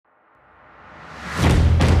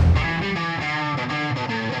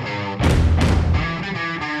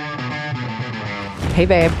Hey,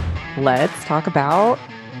 babe, let's talk about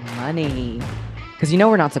money. Because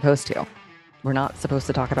we're not supposed to. We're not supposed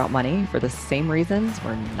to talk about money for the same reasons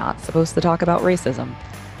we're not supposed to talk about racism.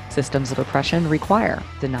 Systems of oppression require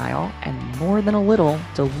denial and more than a little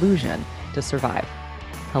delusion to survive.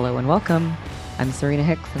 Hello and welcome. I'm Serena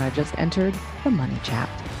Hicks, and I've just entered the Money Chat.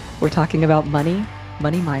 We're talking about money,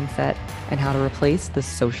 money mindset, and how to replace the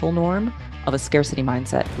social norm of a scarcity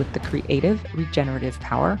mindset with the creative, regenerative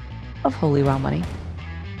power of holy wow money.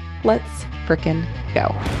 Let's frickin' go.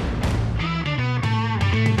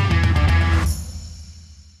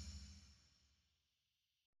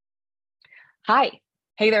 Hi.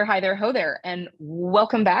 Hey there, hi there, ho there, and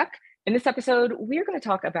welcome back. In this episode, we're going to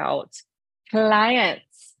talk about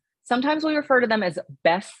clients. Sometimes we refer to them as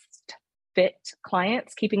best fit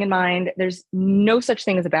clients, keeping in mind there's no such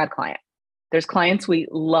thing as a bad client. There's clients we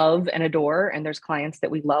love and adore, and there's clients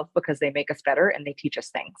that we love because they make us better and they teach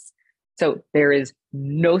us things. So there is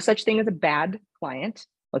no such thing as a bad client.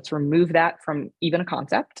 Let's remove that from even a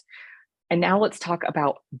concept. And now let's talk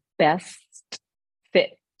about best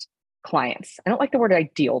fit clients. I don't like the word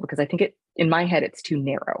ideal because I think in my head, it's too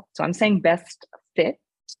narrow. So I'm saying best fit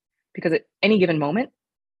because at any given moment,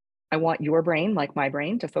 I want your brain, like my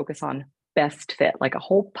brain, to focus on best fit, like a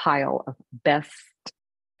whole pile of best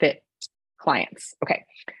fit clients. Okay,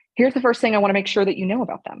 here's the first thing I want to make sure that you know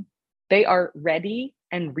about them. They are ready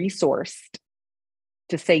and resourced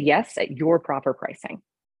to say yes at your proper pricing.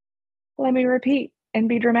 Let me repeat and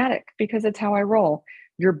be dramatic because it's how I roll.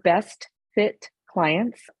 Your best fit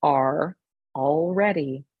clients are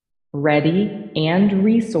already ready and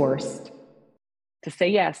resourced to say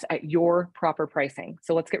yes at your proper pricing.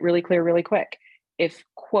 So let's get really clear really quick. If,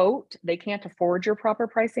 quote, they can't afford your proper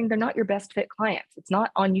pricing, they're not your best fit clients. It's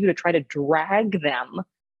not on you to try to drag them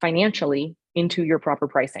financially into your proper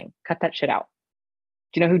pricing. Cut that shit out.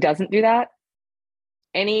 Do you know who doesn't do that?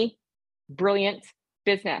 Any brilliant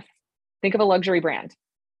business. Think of a luxury brand.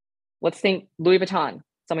 Let's think Louis Vuitton.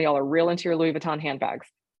 Some of y'all are real into your Louis Vuitton handbags.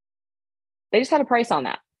 They just had a price on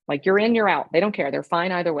that. Like you're in, you're out. They don't care. They're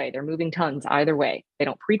fine either way. They're moving tons either way. They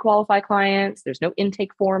don't pre-qualify clients. There's no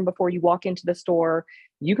intake form before you walk into the store.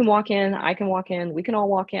 You can walk in. I can walk in. We can all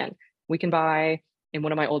walk in. We can buy in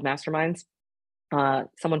one of my old masterminds.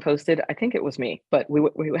 Someone posted, I think it was me, but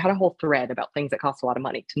we had a whole thread about things that cost a lot of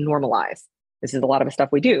money to normalize. This is a lot of the stuff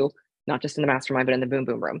we do, not just in the mastermind, but in the boom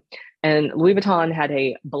boom room. And Louis Vuitton had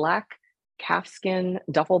a black calfskin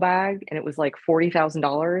duffel bag, and it was like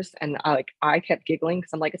 $40,000. And I kept giggling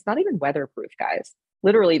because I'm like, it's not even weatherproof, guys.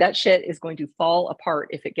 Literally, that shit is going to fall apart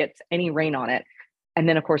if it gets any rain on it. And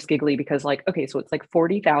then, of course, giggly because okay, so it's like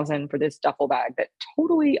 40,000 for this duffel bag that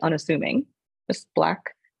totally unassuming, just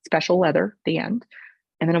black special leather, the end.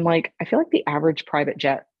 And then I'm like, I feel like the average private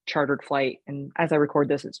jet chartered flight, and as I record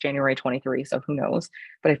this, it's January 23, so who knows?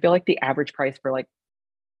 But I feel like the average price for like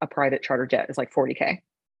a private charter jet is like 40K.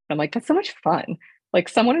 I'm like, that's so much fun. Like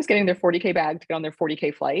someone is getting their 40K bag to get on their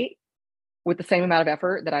 40K flight with the same amount of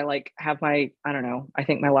effort that I have my, I don't know, I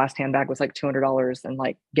think my last handbag was like $200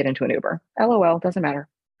 and get into an Uber. LOL, doesn't matter.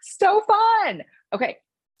 So fun. Okay.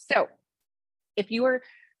 So if you are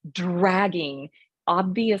dragging,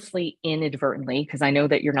 obviously inadvertently, because I know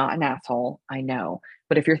that you're not an asshole, I know,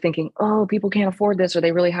 but if you're thinking, oh, people can't afford this or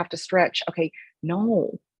they really have to stretch. Okay.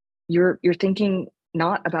 No, you're thinking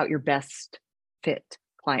not about your best fit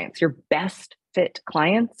clients. Your best fit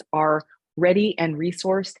clients are ready and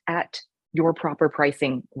resourced at your proper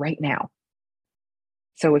pricing right now.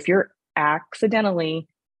 So if you're accidentally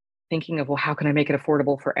thinking of, well, how can I make it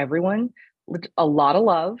affordable for everyone? A lot of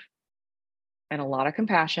love and a lot of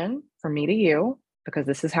compassion from me to you, because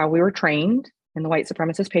this is how we were trained in the white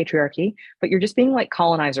supremacist patriarchy, but you're just being like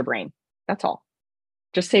colonizer brain. That's all.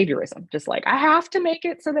 Just saviorism. Just like, I have to make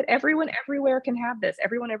it so that everyone everywhere can have this.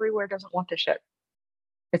 Everyone everywhere doesn't want this shit.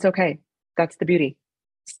 It's okay. That's the beauty.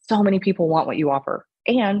 So many people want what you offer.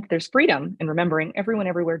 And there's freedom in remembering everyone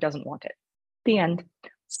everywhere doesn't want it. The end.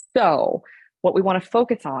 So what we want to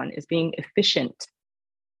focus on is being efficient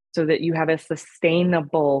so that you have a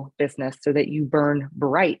sustainable business, so that you burn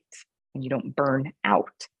bright and you don't burn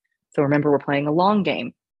out. So remember, we're playing a long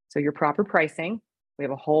game. So your proper pricing, we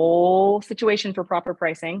have a whole situation for proper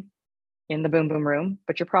pricing in the boom boom room,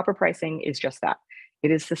 but your proper pricing is just that.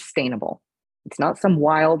 It is sustainable. It's not some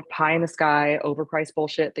wild pie in the sky, overpriced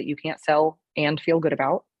bullshit that you can't sell and feel good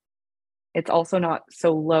about. It's also not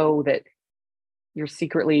so low that you're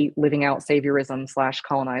secretly living out saviorism /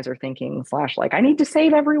 colonizer thinking / I need to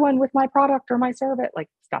save everyone with my product or my service.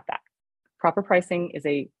 Stop that. Proper pricing is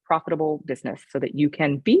a profitable business so that you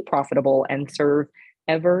can be profitable and serve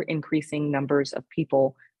ever increasing numbers of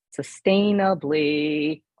people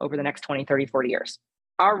sustainably over the next 20, 30, 40 years.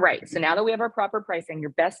 All right. So now that we have our proper pricing,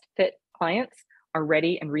 your best fit clients are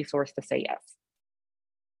ready and resourced to say yes.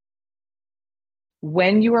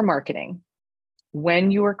 When you are marketing,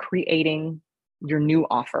 when you are creating your new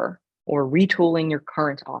offer or retooling your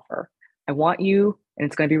current offer, I want you, and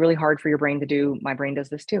it's going to be really hard for your brain to do, my brain does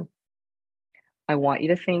this too. I want you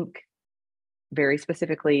to think very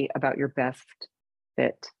specifically about your best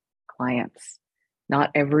fit clients,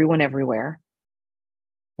 not everyone everywhere.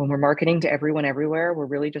 When we're marketing to everyone everywhere, we're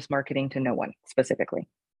really just marketing to no one specifically.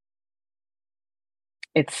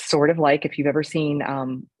 It's sort of like if you've ever seen,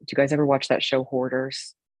 do you guys ever watch that show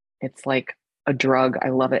Hoarders? It's like a drug. I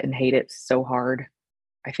love it and hate it so hard.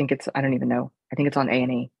 I don't even know. I think it's on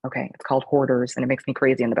A&E. Okay. It's called Hoarders and it makes me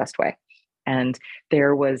crazy in the best way. And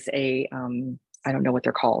there was I don't know what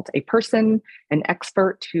they're called, a person, an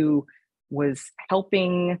expert who was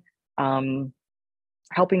helping someone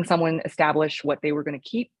establish what they were going to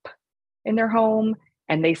keep in their home.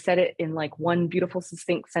 And they said it in like one beautiful,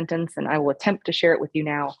 succinct sentence. And I will attempt to share it with you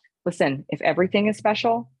now. Listen, if everything is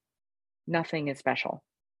special, nothing is special.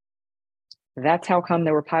 That's how come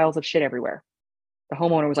there were piles of shit everywhere. The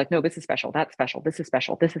homeowner was like, no, this is special. That's special. This is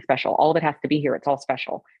special. This is special. All of it has to be here. It's all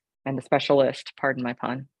special. And the specialist, pardon my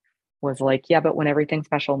pun, was like, yeah, but when everything's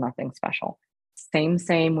special, nothing's special.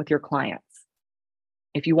 Same with your clients.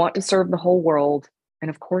 If you want to serve the whole world, and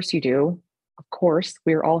of course you do, of course,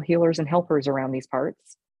 we're all healers and helpers around these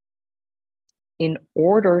parts. In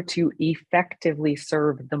order to effectively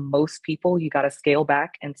serve the most people, you got to scale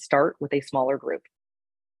back and start with a smaller group.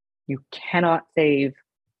 You cannot save,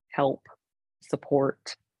 help,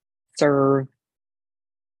 support, serve,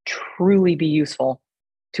 truly be useful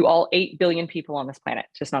to all 8 billion people on this planet.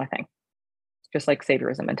 It's just not a thing. Just like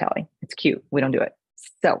saviorism mentality. It's cute. We don't do it.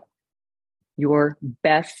 So your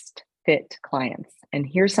best fit clients. And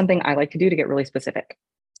here's something I like to do to get really specific.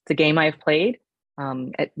 It's a game I've played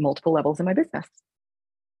at multiple levels in my business.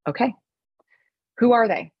 Okay. Who are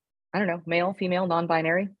they? I don't know, male, female,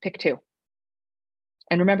 non-binary, pick two.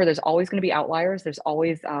 And remember, there's always going to be outliers. There's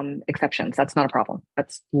always exceptions. That's not a problem.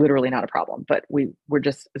 That's literally not a problem. But we're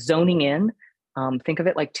just zoning in. Think of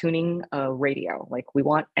it like tuning a radio. Like we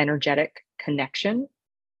want energetic connection.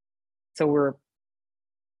 So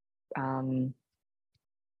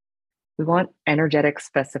we want energetic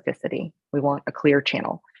specificity. We want a clear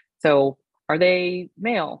channel. So are they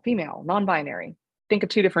male, female, non-binary? Think of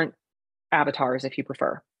two different avatars if you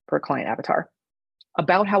prefer for a client avatar.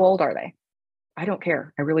 About how old are they? I don't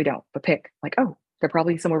care. I really don't. But pick like, oh, they're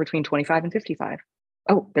probably somewhere between 25 and 55.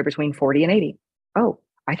 Oh, they're between 40 and 80. Oh,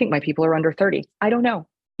 I think my people are under 30. I don't know.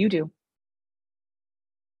 You do.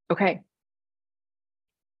 Okay.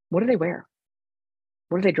 What do they wear?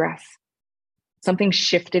 What do they dress? Something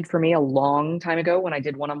shifted for me a long time ago when I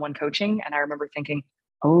did one-on-one coaching. And I remember thinking,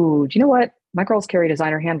 oh, do you know what? My girls carry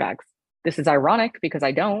designer handbags. This is ironic because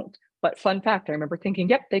I don't, but fun fact, I remember thinking,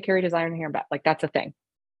 yep, they carry designer handbag. Like that's a thing.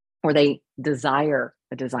 Or they desire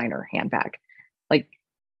a designer handbag. Like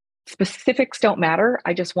specifics don't matter.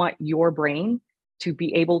 I just want your brain to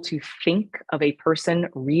be able to think of a person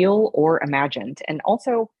real or imagined. And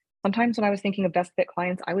also, sometimes when I was thinking of best fit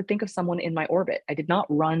clients, I would think of someone in my orbit. I did not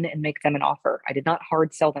run and make them an offer. I did not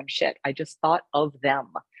hard sell them shit. I just thought of them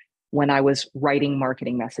when I was writing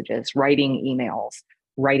marketing messages, writing emails,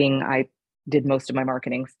 I did most of my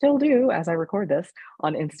marketing, still do as I record this,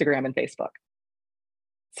 on Instagram and Facebook.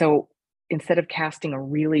 So instead of casting a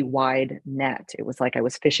really wide net, it was like I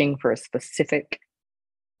was fishing for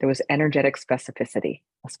there was energetic specificity,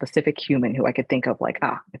 a specific human who I could think of like,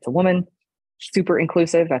 it's a woman, super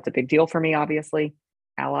inclusive. That's a big deal for me, obviously.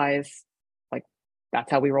 Allies, like that's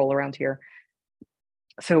how we roll around here.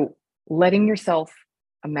 So letting yourself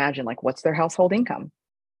imagine like, what's their household income?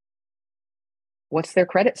 What's their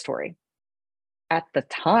credit story? At the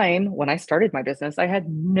time when I started my business, I had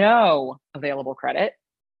no available credit,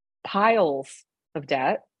 piles of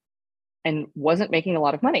debt, and wasn't making a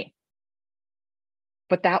lot of money.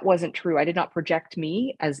 But that wasn't true. I did not project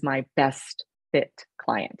me as my best fit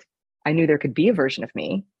client. I knew there could be a version of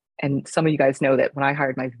me. And some of you guys know that when I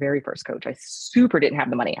hired my very first coach, I super didn't have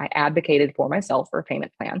the money. I advocated for myself for a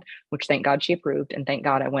payment plan, which thank God she approved. And thank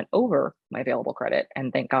God I went over my available credit.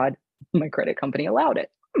 And thank God my credit company allowed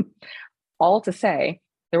it. All to say,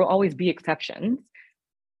 there will always be exceptions.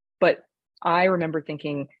 But I remember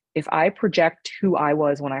thinking, if I project who I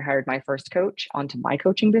was when I hired my first coach onto my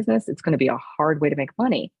coaching business, it's going to be a hard way to make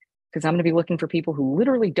money because I'm going to be looking for people who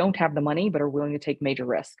literally don't have the money, but are willing to take major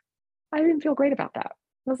risk. I didn't feel great about that.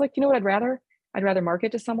 I was like, you know what I'd rather? I'd rather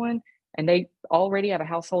market to someone and they already have a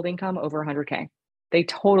household income over 100K. They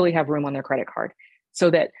totally have room on their credit card so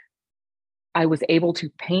that I was able to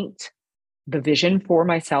paint the vision for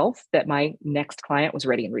myself that my next client was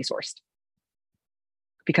ready and resourced.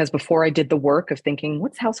 Because before I did the work of thinking,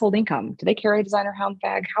 what's household income? Do they carry a designer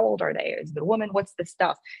handbag? How old are they? Is it a woman? What's this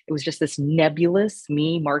stuff? It was just this nebulous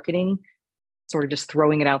me marketing, sort of just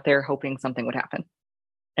throwing it out there, hoping something would happen.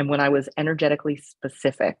 And when I was energetically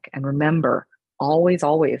specific, and remember, always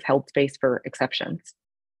held space for exceptions.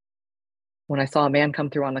 When I saw a man come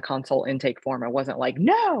through on the consult intake form, I wasn't like,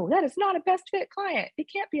 no, that is not a best fit client. It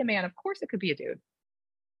can't be a man. Of course it could be a dude.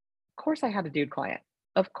 Of course I had a dude client.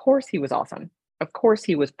 Of course he was awesome. Of course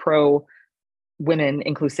he was pro women,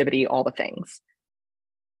 inclusivity, all the things.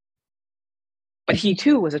 But he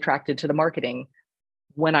too was attracted to the marketing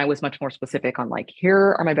when I was much more specific on like,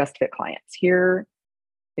 here are my best fit clients. Here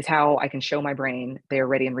is how I can show my brain they are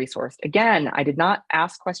ready and resourced. Again, I did not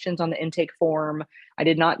ask questions on the intake form. They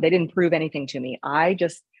didn't prove anything to me. I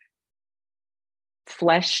just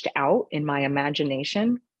fleshed out in my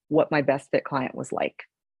imagination what my best fit client was like.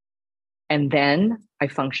 And then I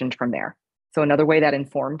functioned from there. So another way that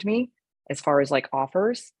informed me as far as like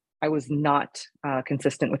offers, I was not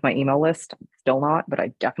consistent with my email list. Still not, but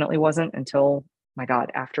I definitely wasn't until, my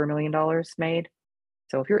God, after $1 million made.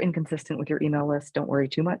 So if you're inconsistent with your email list, don't worry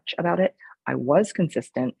too much about it. I was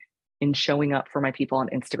consistent in showing up for my people on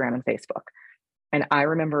Instagram and Facebook. And I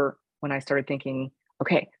remember when I started thinking,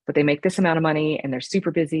 okay, but they make this amount of money and they're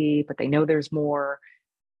super busy, but they know there's more.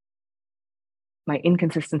 My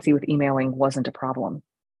inconsistency with emailing wasn't a problem.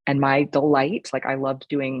 And my delight, like I loved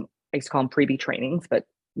doing, I used to call them freebie trainings, but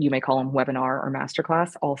you may call them webinar or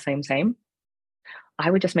masterclass, all same. I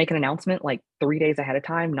would just make an announcement like 3 days ahead of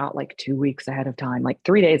time, not like 2 weeks ahead of time, like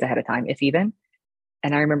 3 days ahead of time, if even.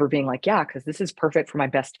 And I remember being like, yeah, because this is perfect for my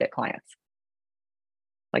best fit clients.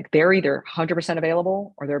 Like they're either 100%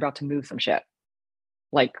 available or they're about to move some shit.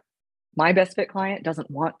 Like my best fit client doesn't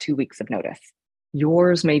want 2 weeks of notice.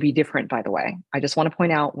 Yours may be different, by the way. I just want to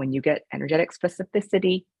point out when you get energetic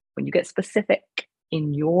specificity, when you get specific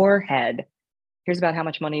in your head, here's about how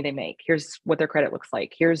much money they make. Here's what their credit looks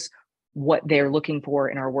like. Here's what they're looking for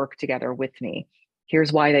in our work together with me.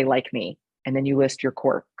 Here's why they like me. And then you list your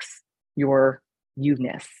quirks, your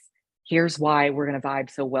you-ness. Here's why we're going to vibe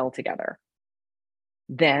so well together.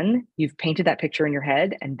 Then you've painted that picture in your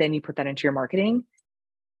head and then you put that into your marketing.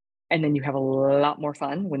 And then you have a lot more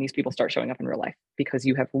fun when these people start showing up in real life because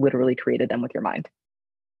you have literally created them with your mind.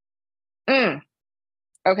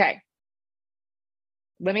 Okay.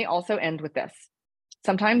 Let me also end with this.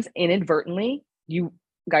 Sometimes inadvertently, you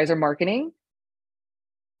guys are marketing,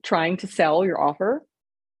 trying to sell your offer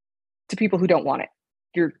to people who don't want it.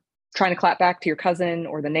 You're trying to clap back to your cousin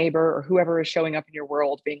or the neighbor or whoever is showing up in your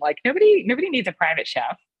world being like, nobody needs a private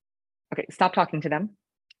chef. Okay, stop talking to them.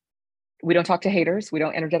 We don't talk to haters. We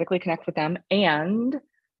don't energetically connect with them. And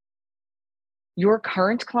your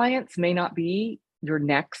current clients may not be your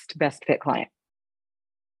next best fit client.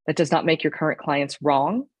 That does not make your current clients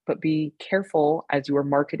wrong, but be careful as you are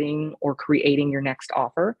marketing or creating your next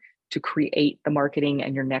offer to create the marketing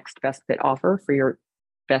and your next best fit offer for your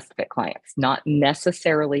best fit clients, not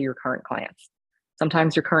necessarily your current clients.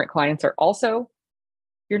 Sometimes your current clients are also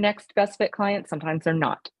your next best fit client. Sometimes they're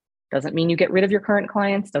not. Doesn't mean you get rid of your current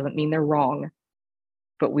clients, doesn't mean they're wrong,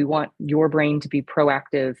 but we want your brain to be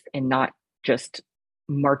proactive and not just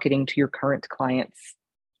marketing to your current clients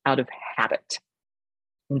out of habit.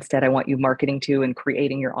 Instead, I want you marketing to and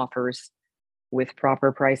creating your offers with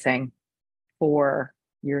proper pricing for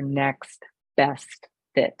your next best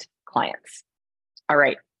fit clients. All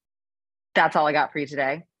right. That's all I got for you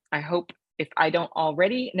today. I hope if I don't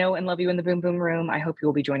already know and love you in the Boom Boom Room, I hope you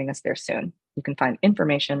will be joining us there soon. You can find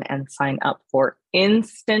information and sign up for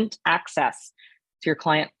instant access to your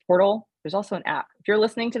client portal. There's also an app. If you're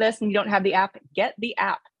listening to this and you don't have the app, get the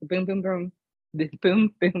app, the Boom Boom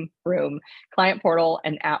Room client portal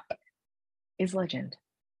and app is legend.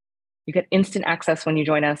 You get instant access when you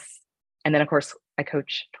join us. And then, of course, I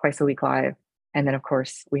coach twice a week live. And then, of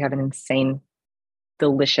course, we have an insane,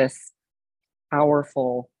 delicious,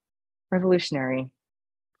 powerful, revolutionary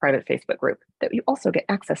private Facebook group that you also get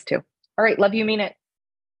access to. All right. Love you. Mean it.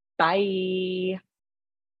 Bye.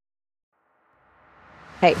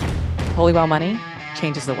 Hey, Holy Well Money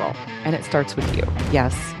changes the world. And it starts with you.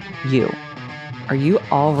 Yes, you. Are you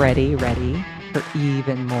already ready for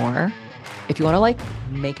even more? If you want to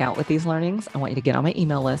make out with these learnings, I want you to get on my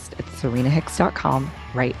email list at serenahicks.com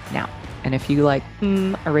right now. And if you are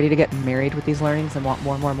ready to get married with these learnings and want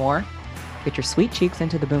more, get your sweet cheeks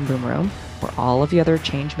into the Boom Boom Room where all of the other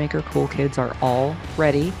Changemaker cool kids are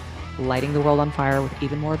already lighting the world on fire with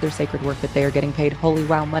even more of their sacred work that they are getting paid holy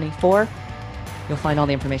wow money for. You'll find all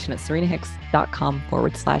the information at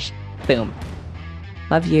serenahicks.com/boom.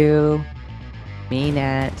 Love you. Mean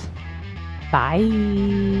it.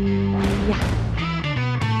 Bye.